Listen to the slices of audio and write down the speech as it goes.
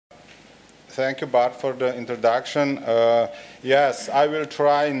Thank you, Bart, for the introduction. Yes, I will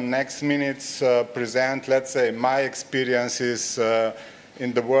try in next minutes present, let's say, my experiences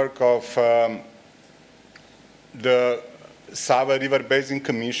in the work of the Sava River Basin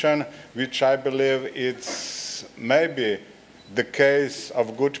Commission, which I believe it's maybe the case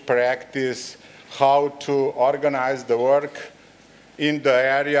of good practice how to organize the work in the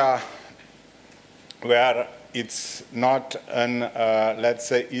area where it's not an, let's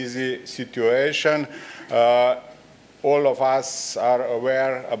say, easy situation. All of us are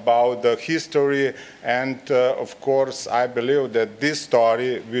aware about the history, and of course, I believe that this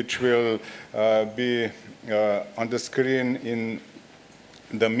story, which will be on the screen in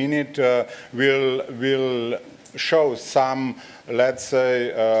the minute, will show some, let's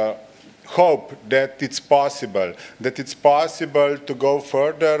say, hope that it's possible to go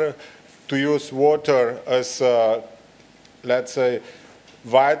further, to use water as a, let's say,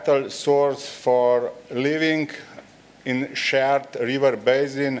 vital source for living in shared river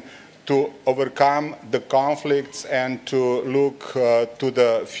basin, to overcome the conflicts and to look to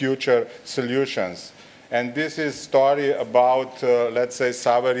the future solutions. And this is a story about, let's say,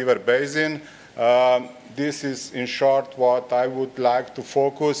 Sava River Basin. This is, in short, what I would like to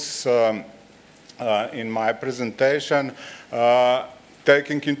focus in my presentation.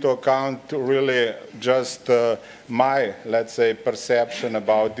 Taking into account really just my, let's say, perception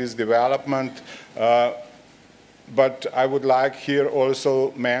about this development. But I would like here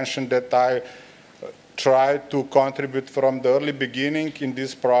also mention that I tried to contribute from the early beginning in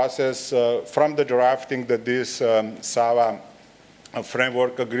this process, from the drafting of this Sava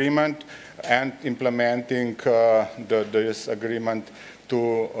framework agreement and implementing this agreement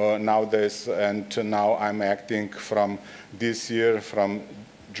to nowadays, and now I'm acting from this year, from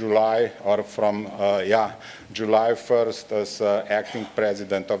July, or from, July 1st as acting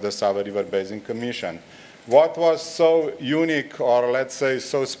president of the Sava River Basin Commission. What was so unique, or let's say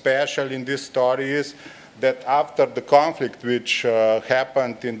so special in this story, is that after the conflict which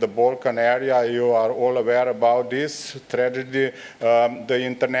happened in the Balkan area, you are all aware about this tragedy, the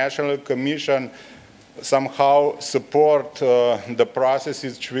International Commission somehow support the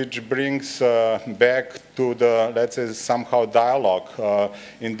processes which brings back to the, let's say, somehow dialogue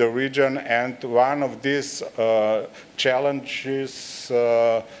in the region. And one of these challenges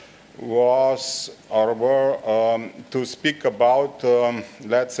was or were to speak about,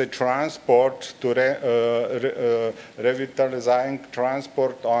 let's say, transport, to revitalizing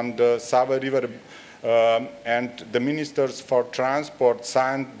transport on the Sava River. And the ministers for transport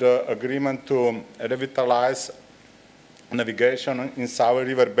signed the agreement to revitalize navigation in Sava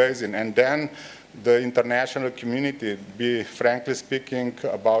River Basin. And then the international community, frankly speaking,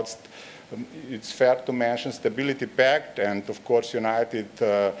 about, it's fair to mention, Stability Pact, and of course United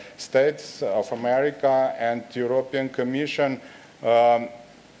States of America and European Commission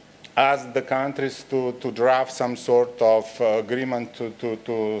asked the countries to draft some sort of agreement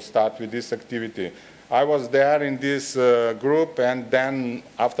to start with this activity. I was there in this group, and then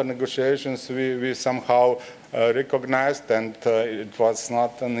after negotiations we somehow recognized, and it was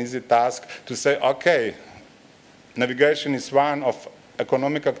not an easy task, to say, okay, navigation is one of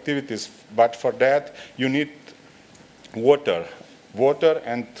economic activities, but for that you need water,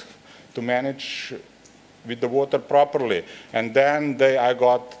 and to manage with the water properly. And then I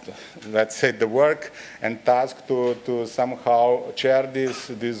got, let's say, the work and task to somehow chair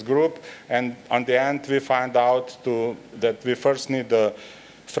this group. And on the end, we find out that we first need a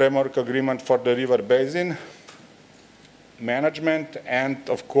framework agreement for the river basin management, and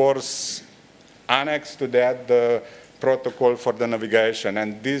of course, annexed to that, the protocol for the navigation.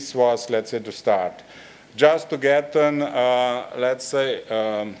 And this was, let's say, the start. Just to get an, let's say,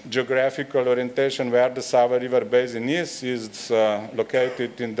 geographical orientation where the Sava River Basin is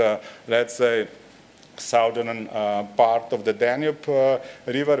located in the, let's say, southern part of the Danube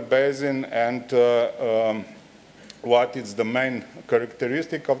River Basin, and what is the main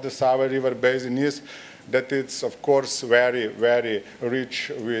characteristic of the Sava River Basin is that it's, of course, very, very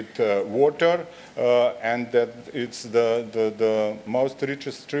rich with water, and that it's the most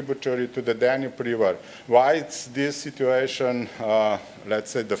richest tributary to the Danube River. Why is this situation, let's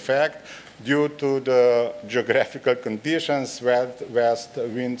say, the fact? Due to the geographical conditions, west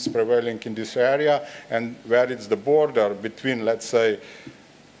winds prevailing in this area, and where it's the border between, let's say,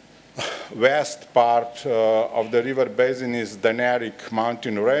 west part of the river basin is Danaric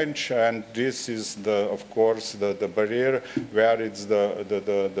mountain range, and this is, of course, the barrier where it's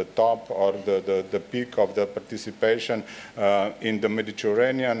the top or the peak of the participation in the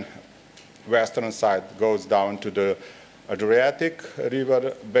Mediterranean. Western side goes down to the Adriatic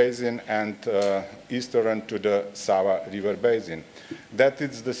River Basin and eastern to the Sava River Basin. That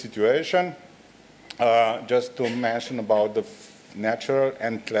is the situation. Just to mention about the natural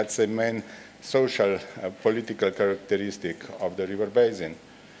and, let's say, main social political characteristic of the river basin.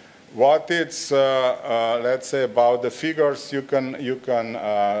 What it's, let's say, about the figures, you can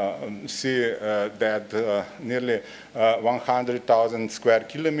see that nearly 100,000 square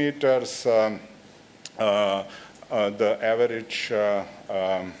kilometers, the average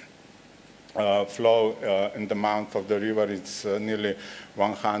flow in the mouth of the river is nearly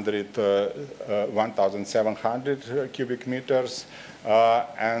 1,700 cubic meters,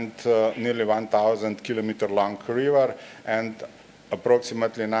 and nearly 1,000 kilometer long river, and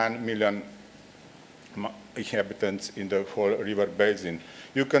approximately 9 million inhabitants in the whole river basin.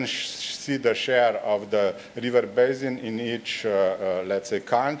 You can see the share of the river basin in each, let's say,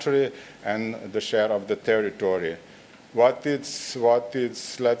 country, and the share of the territory. What is,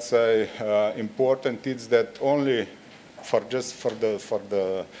 let's say, important is that only for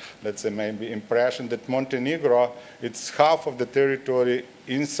the, let's say, maybe impression that Montenegro, it's half of the territory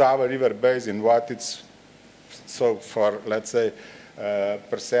in Sava River Basin. What it's, so for, let's say,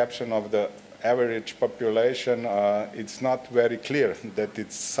 perception of the average population, it's not very clear that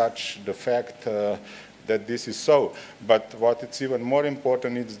it's such the fact that this is so. But what it's even more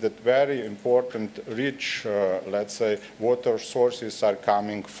important is that very important, rich, let's say, water sources are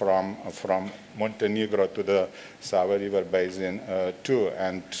coming from Montenegro to the Sava River Basin too.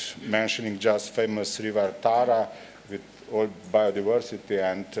 And mentioning just famous river Tara with all biodiversity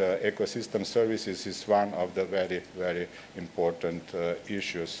and ecosystem services is one of the very, very important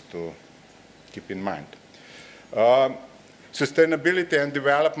issues to keep in mind. Sustainability and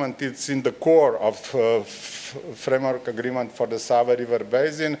development is in the core of framework agreement for the Sava River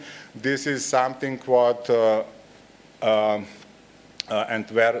Basin. This is something what and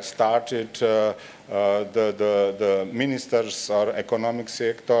where started the ministers or economic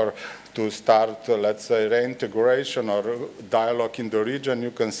sector to start, let's say, reintegration or dialogue in the region.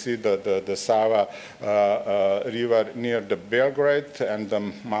 You can see the Sava River near the Belgrade and the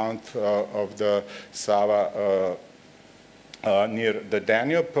mouth of the Sava near the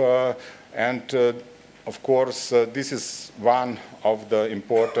Danube, and of course this is one of the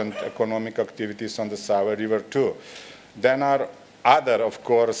important economic activities on the Sava River too. Then are other, of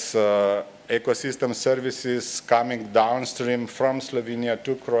course, ecosystem services coming downstream from Slovenia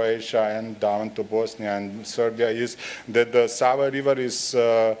to Croatia and down to Bosnia and Serbia, is that the Sava River is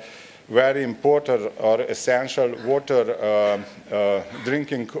very important or essential water,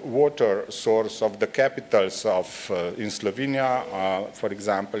 drinking water source of the capitals of in Slovenia, for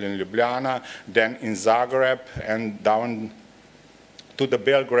example in Ljubljana, then in Zagreb, and down to the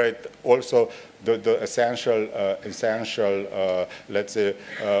Belgrade, also the essential, let's say,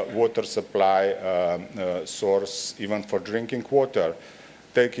 water supply source even for drinking water,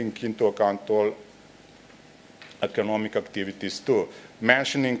 taking into account all economic activities too.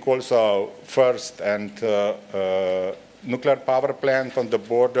 Mentioning also first and nuclear power plant on the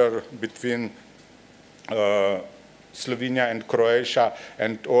border between Slovenia and Croatia,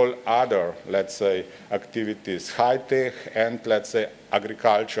 and all other, let's say, activities, high-tech and, let's say,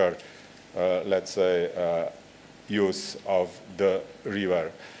 agriculture, let's say, use of the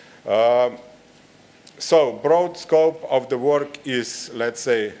river. So, broad scope of the work is, let's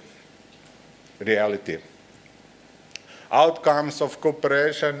say, reality. Outcomes of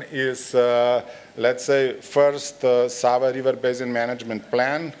cooperation is, let's say, first Sava River Basin Management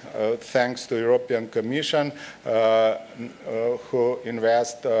Plan, thanks to European Commission, who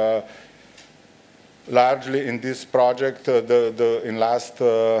invest largely in this project. In last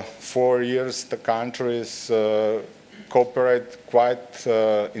 4 years, the countries cooperate quite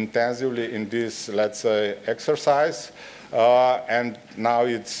intensively in this, let's say, exercise, and now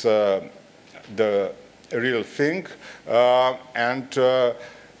it's the real thing, and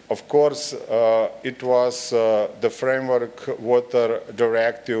of course it was the framework water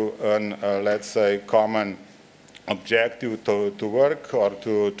directive and let's say common objective to work or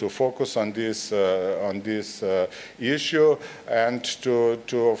to focus on this issue, and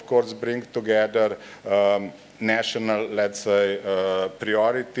to of course bring together national, let's say,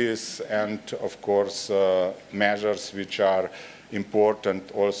 priorities, and of course measures which are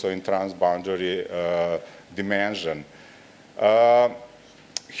important also in transboundary dimension.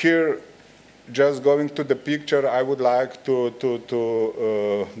 Here just going to the picture, I would like to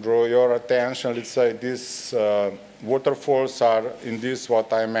draw your attention. Let's say these waterfalls are in this,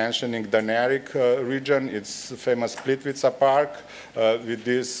 what I'm mentioning, the Nerik region. It's famous Plitvica Park with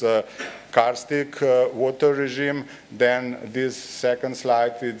this karstic water regime. Then this second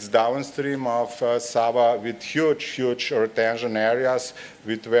slide, it's downstream of Sava with huge retention areas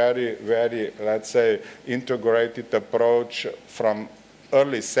with very, let's say, integrated approach from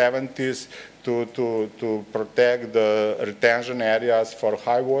early 70s to protect the retention areas for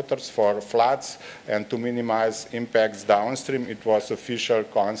high waters, for floods, and to minimize impacts downstream. It was official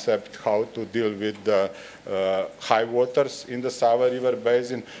concept how to deal with the high waters in the Sava River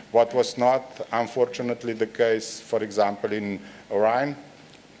Basin. What was not, unfortunately, the case, for example, in Rhine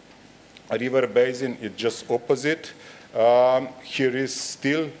River Basin, it's just opposite. Here is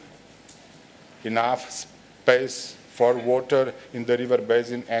still enough space for water in the river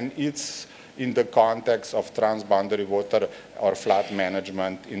basin, and it's in the context of transboundary water or flood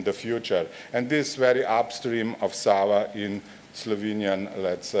management in the future. And this very upstream of Sava in Slovenian,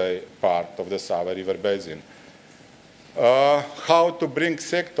 let's say, part of the Sava River Basin. How to bring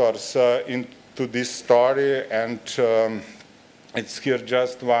sectors into this story, and it's here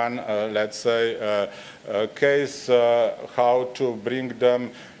just one, let's say, case, how to bring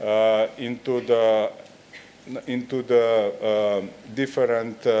them into the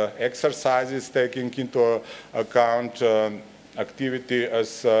different exercises, taking into account activity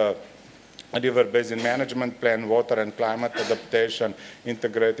as river basin management plan, water and climate adaptation,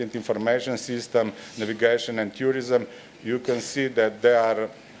 integrated information system, navigation and tourism. You can see that there are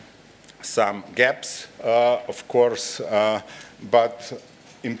some gaps, of course, but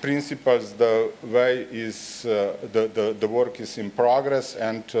in principle the way is, the work is in progress,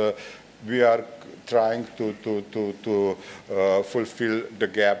 and we are trying to fulfill the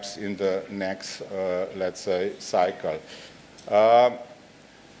gaps in the next, let's say, cycle.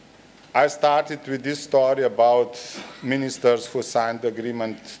 I started with this story about ministers who signed the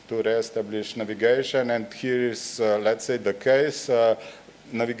agreement to re-establish navigation, and here is, let's say, the case.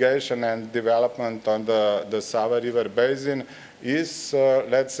 Navigation and development on the Sava River Basin is,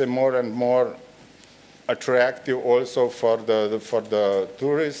 let's say, more and more attractive also for the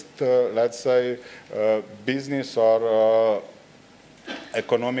tourist, let's say, business or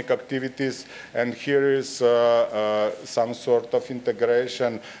economic activities. And here is some sort of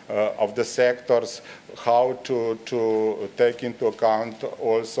integration of the sectors, how to take into account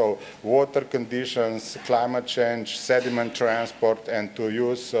also water conditions, climate change, sediment transport, and to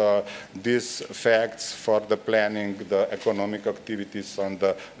use these facts for the planning, the economic activities on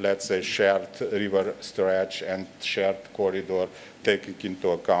the, let's say, shared river stretch and shared corridor, taking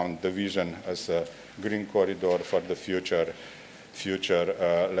into account the vision as a green corridor for the future,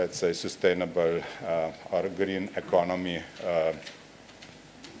 let's say, sustainable or green economy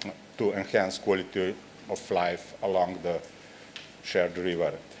to enhance quality of life along the shared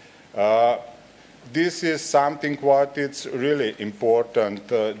river. This is something what is really important.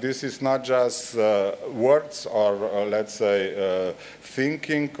 This is not just words or, let's say,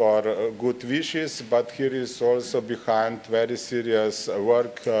 thinking or good wishes, but here is also behind very serious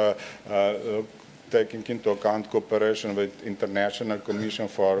work taking into account cooperation with International Commission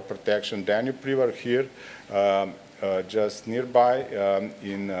for Protection Danube River here, just nearby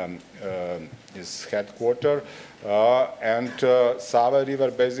in its headquarters, and Sava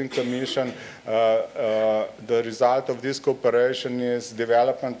River Basin Commission. The result of this cooperation is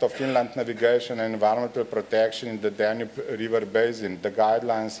development of inland navigation and environmental protection in the Danube River Basin, the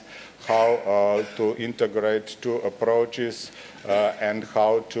guidelines how to integrate two approaches and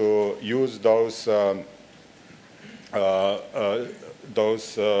how to use those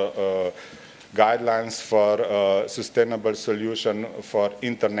guidelines for sustainable solution for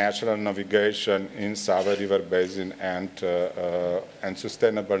international navigation in Sava River Basin and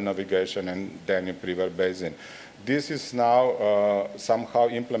sustainable navigation in Danube River Basin. This is now somehow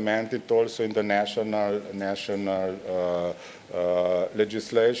implemented also in the national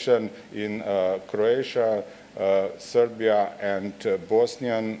legislation in Croatia, Serbia, and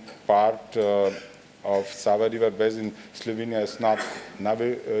Bosnian part of Sava River Basin. Slovenia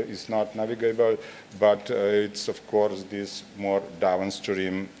is not navigable, but it's of course this more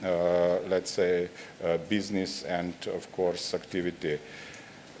downstream, let's say, business and of course activity.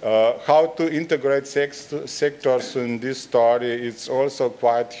 How to integrate sectors in this story, it's also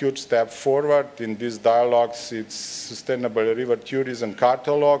quite a huge step forward in these dialogues. It's sustainable river tourism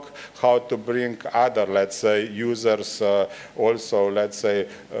catalog, how to bring other, let's say, users also, let's say,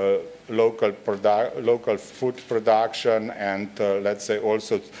 local food production, and let's say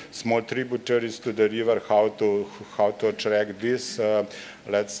also small tributaries to the river, how to attract this,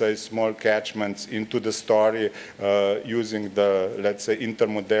 let's say, small catchments into the story using the, let's say,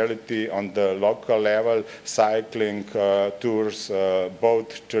 intermodality on the local level, cycling, tours,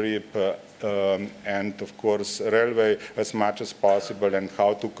 boat trip, and of course railway as much as possible, and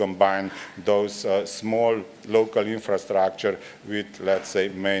how to combine those small local infrastructure with, let's say,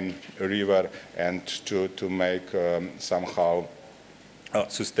 main river, and to make somehow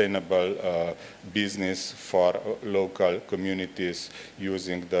sustainable business for local communities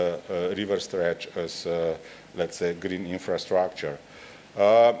using the river stretch as, let's say, green infrastructure.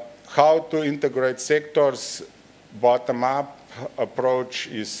 How to integrate sectors? Bottom-up approach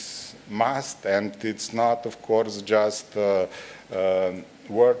is must, and it's not, of course, just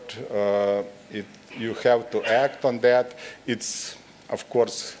word. You have to act on that. It's, of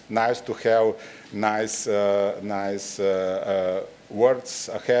course, nice to have nice words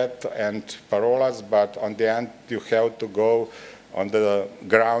ahead and parolas, but on the end you have to go on the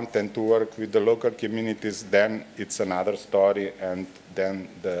ground and to work with the local communities. Then it's another story, and then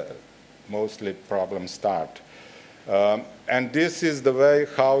the mostly problems start. And this is the way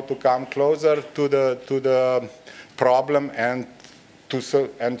how to come closer to the problem and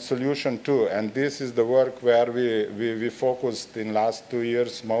solution too. And this is the work where we focused in last 2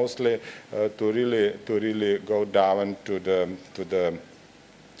 years mostly to really go down to the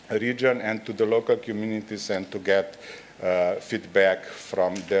region and to the local communities, and to get feedback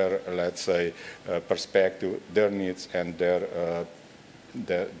from their, let's say, perspective, their needs, and their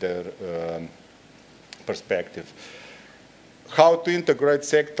perspective. How to integrate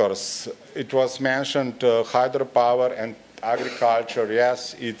sectors? It was mentioned hydropower and agriculture.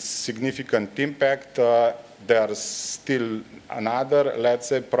 Yes, it's significant impact. There's still another, let's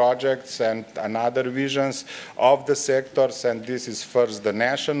say, projects and another visions of the sectors, and this is first the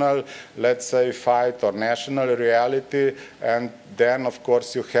national, let's say, fight or national reality, and then, of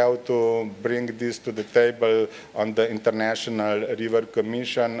course, you have to bring this to the table on the International River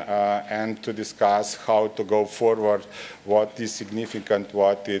Commission and to discuss how to go forward, what is significant,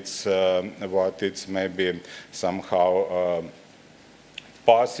 what it's maybe somehow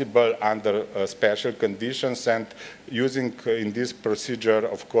possible under special conditions, and using in this procedure,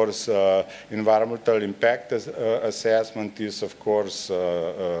 of course, environmental impact assessment is, of course,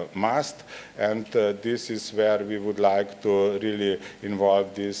 must, and this is where we would like to really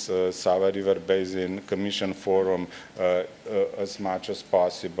involve this Sava River Basin Commission Forum as much as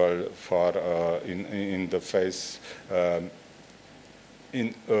possible for in the phase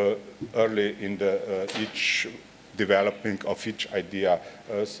early in the each developing of each idea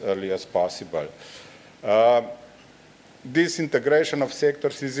as early as possible. This integration of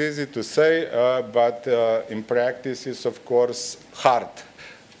sectors is easy to say, but in practice is, of course, hard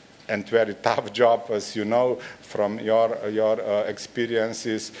and very tough job, as you know from your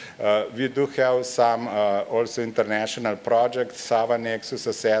experiences. We do have some also international projects. Sava Nexus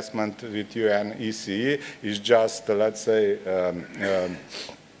assessment with UNECE is just, let's say,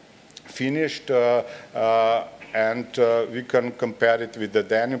 finished. And we can compare it with the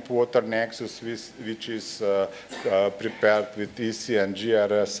Danube Water Nexus, which is prepared with EC and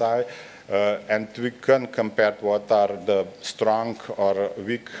GRSI. And we can compare what are the strong or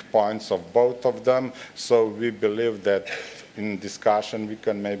weak points of both of them. So we believe that in discussion we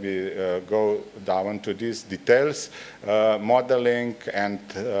can maybe go down to these details, modeling and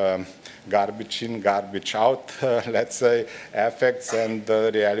garbage in, garbage out, let's say, effects, and the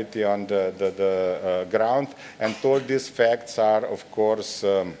reality on the ground. And all these facts are, of course,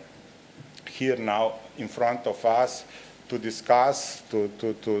 here now in front of us to discuss,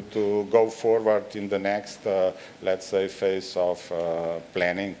 to go forward in the next, let's say, phase of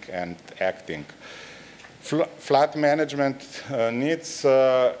planning and acting. Flood management needs,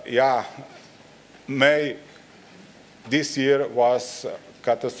 this year was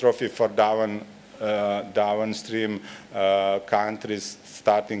catastrophe for downstream countries,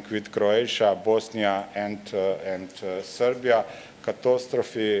 starting with Croatia, Bosnia, and Serbia.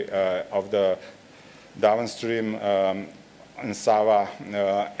 Catastrophe of the downstream in Sava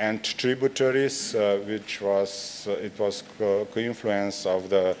and tributaries, which was co-influence of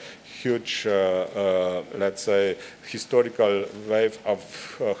the huge, let's say, historical wave of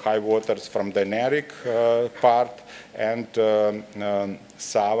high waters from the Dinaric part, and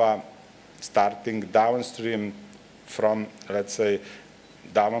Sava starting downstream from, let's say,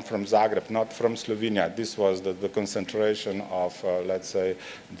 down from Zagreb, not from Slovenia. This was the concentration of, let's say,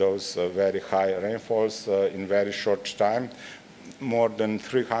 those very high rainfalls in very short time. more than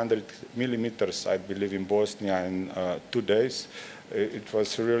 300 millimeters, I believe, in Bosnia in 2 days. It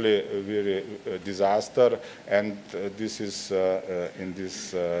was really a very disaster, and this is in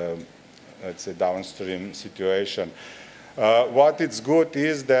this, let's say, downstream situation. What is good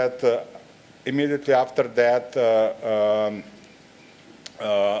is that immediately after that,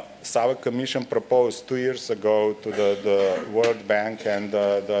 Sava Commission proposed 2 years ago to the World Bank and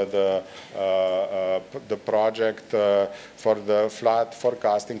the project for the flood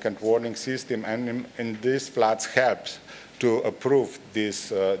forecasting and warning system, and in this floods helps to approve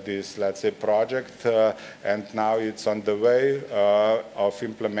this, let's say, project, and now it's on the way of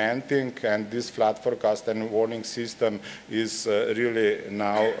implementing, and this flood forecast and warning system is really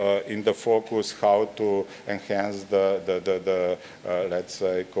now in the focus how to enhance the let's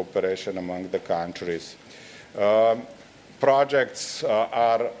say, cooperation among the countries. Projects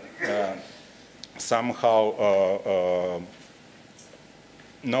are somehow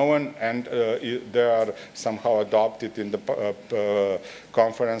known, and they are somehow adopted in the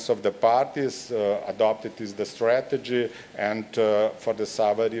conference of the parties. Adopted is the strategy, and for the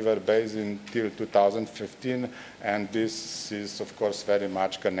Sava River Basin till 2015, and this is of course very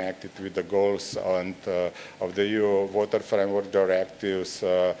much connected with the goals and, of the EU Water Framework Directives,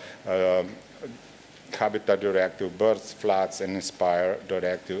 Habitat Directive, Birds, Floods, and Inspire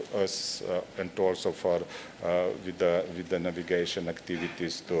Directive, and also for with the navigation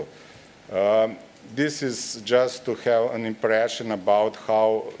activities too. This is just to have an impression about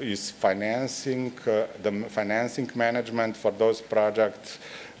how is financing, the financing management for those projects.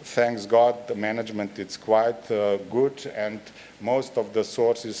 Thanks God, the management is quite good, and most of the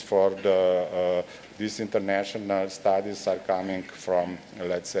sources for these international studies are coming from,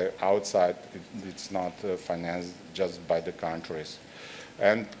 let's say, outside. It's not financed just by the countries.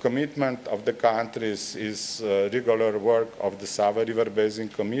 And commitment of the countries is regular work of the Sava River Basin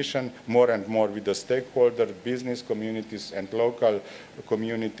Commission, more and more with the stakeholder, business communities and local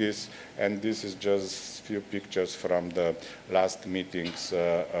communities. And this is just a few pictures from the last meetings.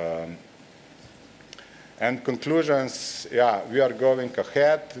 And conclusions, yeah, we are going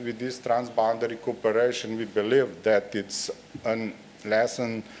ahead with this transboundary cooperation. We believe that it's a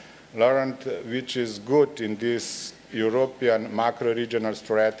lesson learned which is good in this European macro-regional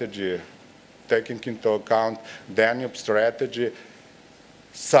strategy, taking into account Danube strategy.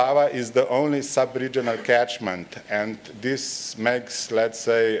 Sava is the only sub-regional catchment, and this makes, let's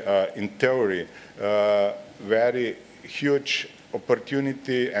say, in theory, very huge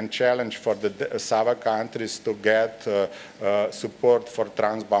opportunity and challenge for the Sava countries to get support for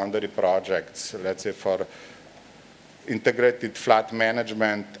transboundary projects, let's say for integrated flood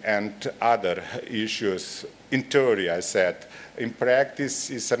management and other issues. In theory, I said. In practice,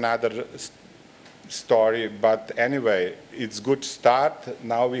 it's another story, but anyway, it's a good start.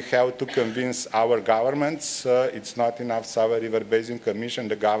 Now we have to convince our governments. It's not enough Sava River Basin Commission.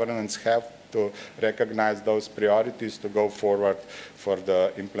 The governments have to recognize those priorities to go forward for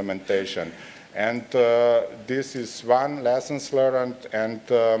the implementation. And this is one lessons learned, and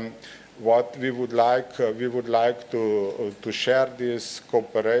what we would like to share this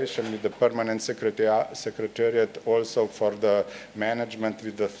cooperation with the permanent secretariat also for the management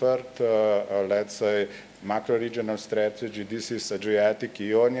with the third, let's say, macro-regional strategy. This is Adriatic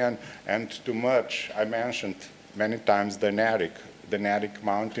Ionian, and to merge, I mentioned many times the Danaric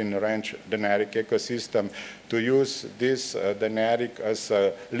mountain range, Danaric ecosystem, to use this Danaric as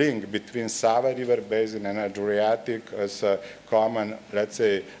a link between Sava River Basin and Adriatic as a common, let's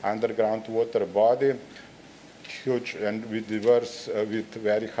say, underground water body, huge and with diverse, with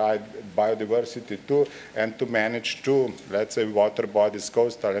very high biodiversity too, and to manage two, let's say, water bodies,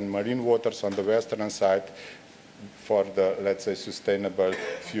 coastal and marine waters on the western side for the, let's say, sustainable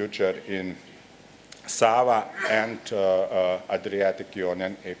future in Sava and Adriatic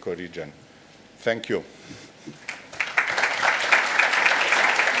Ionian ecoregion. Thank you.